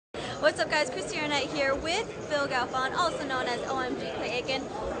What's up, guys? Christy Arnett here with Phil Galfond, also known as OMGclayaiken.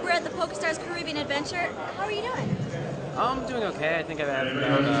 We're at the Pokerstars Carribean Adventure. How are you doing? I'm doing okay. I think I've had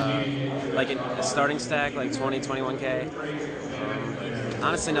about like a starting stack, like 20, 21K.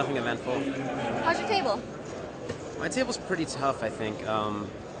 Honestly, nothing eventful. How's your table? My table's pretty tough, I think,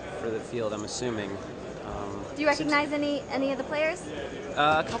 for the field, I'm assuming. Do you recognize any of the players?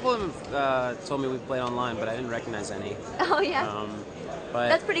 A couple of them told me we played online, but I didn't recognize any. Oh, yeah? But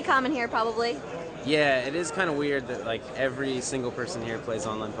That's pretty common here, probably. yeah, it is kind of weird that like every single person here plays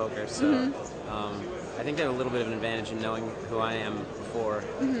online poker, so I think they have a little bit of an advantage in knowing who I am before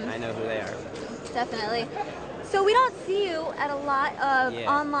I know who they are. Definitely. So we don't see you at a lot of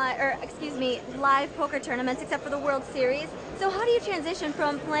live poker tournaments except for the World Series. So how do you transition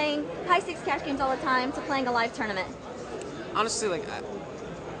from playing high-stakes cash games all the time to playing a live tournament? Honestly, like I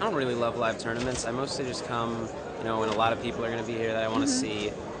don't really love live tournaments. I mostly just come, when a lot of people are going to be here that I want to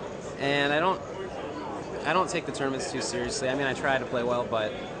see, and I don't take the tournaments too seriously. I mean, I try to play well,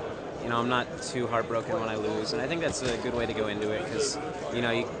 but I'm not too heartbroken when I lose, and I think that's a good way to go into it because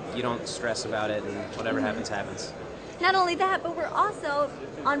you don't stress about it, and whatever happens happens. Not only that, but we're also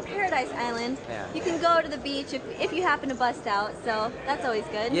on Paradise Island. Yeah. You can go to the beach if you happen to bust out, so that's always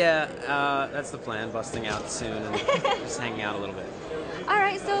good. Yeah, that's the plan, busting out soon and just hanging out a little bit. All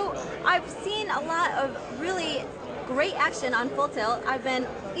right, so I've seen a lot of really great action on Full Tilt. I've been,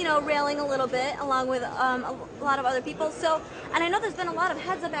 railing a little bit along with a lot of other people. So, and I know there's been a lot of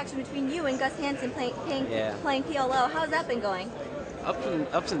heads-up action between you and Gus Hansen playing PLO. How's that been going?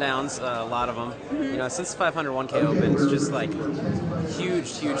 Ups and downs, a lot of them. Since the 501K opened, it's just like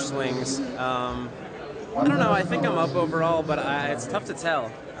huge swings. I don't know. I think I'm up overall, but it's tough to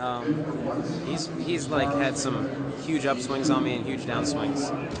tell. He's like had some huge upswings on me and huge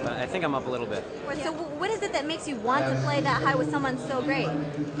downswings, but I think I'm up a little bit. So what is it that makes you want to play that high with someone so great?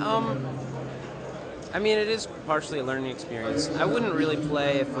 I mean, it is partially a learning experience. I wouldn't really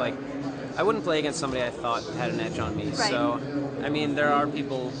play I wouldn't play against somebody I thought had an edge on me. Right. So, I mean, there are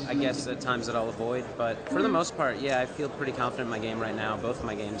people, I guess, at times that I'll avoid, but for the most part, yeah, I feel pretty confident in my game right now. Both of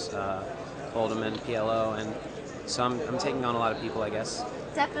my games, Hold'em and PLO, and so I'm taking on a lot of people, I guess.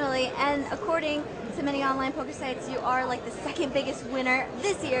 Definitely, and according to many online poker sites, you are like the second biggest winner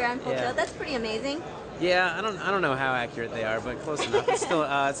this year on Full Tilt. That's pretty amazing. Yeah, I don't know how accurate they are, but close enough.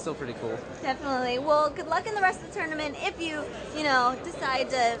 It's still pretty cool. Definitely. Well, good luck in the rest of the tournament if you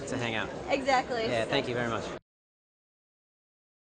decide to hang out. Exactly. Yeah, thank you very much.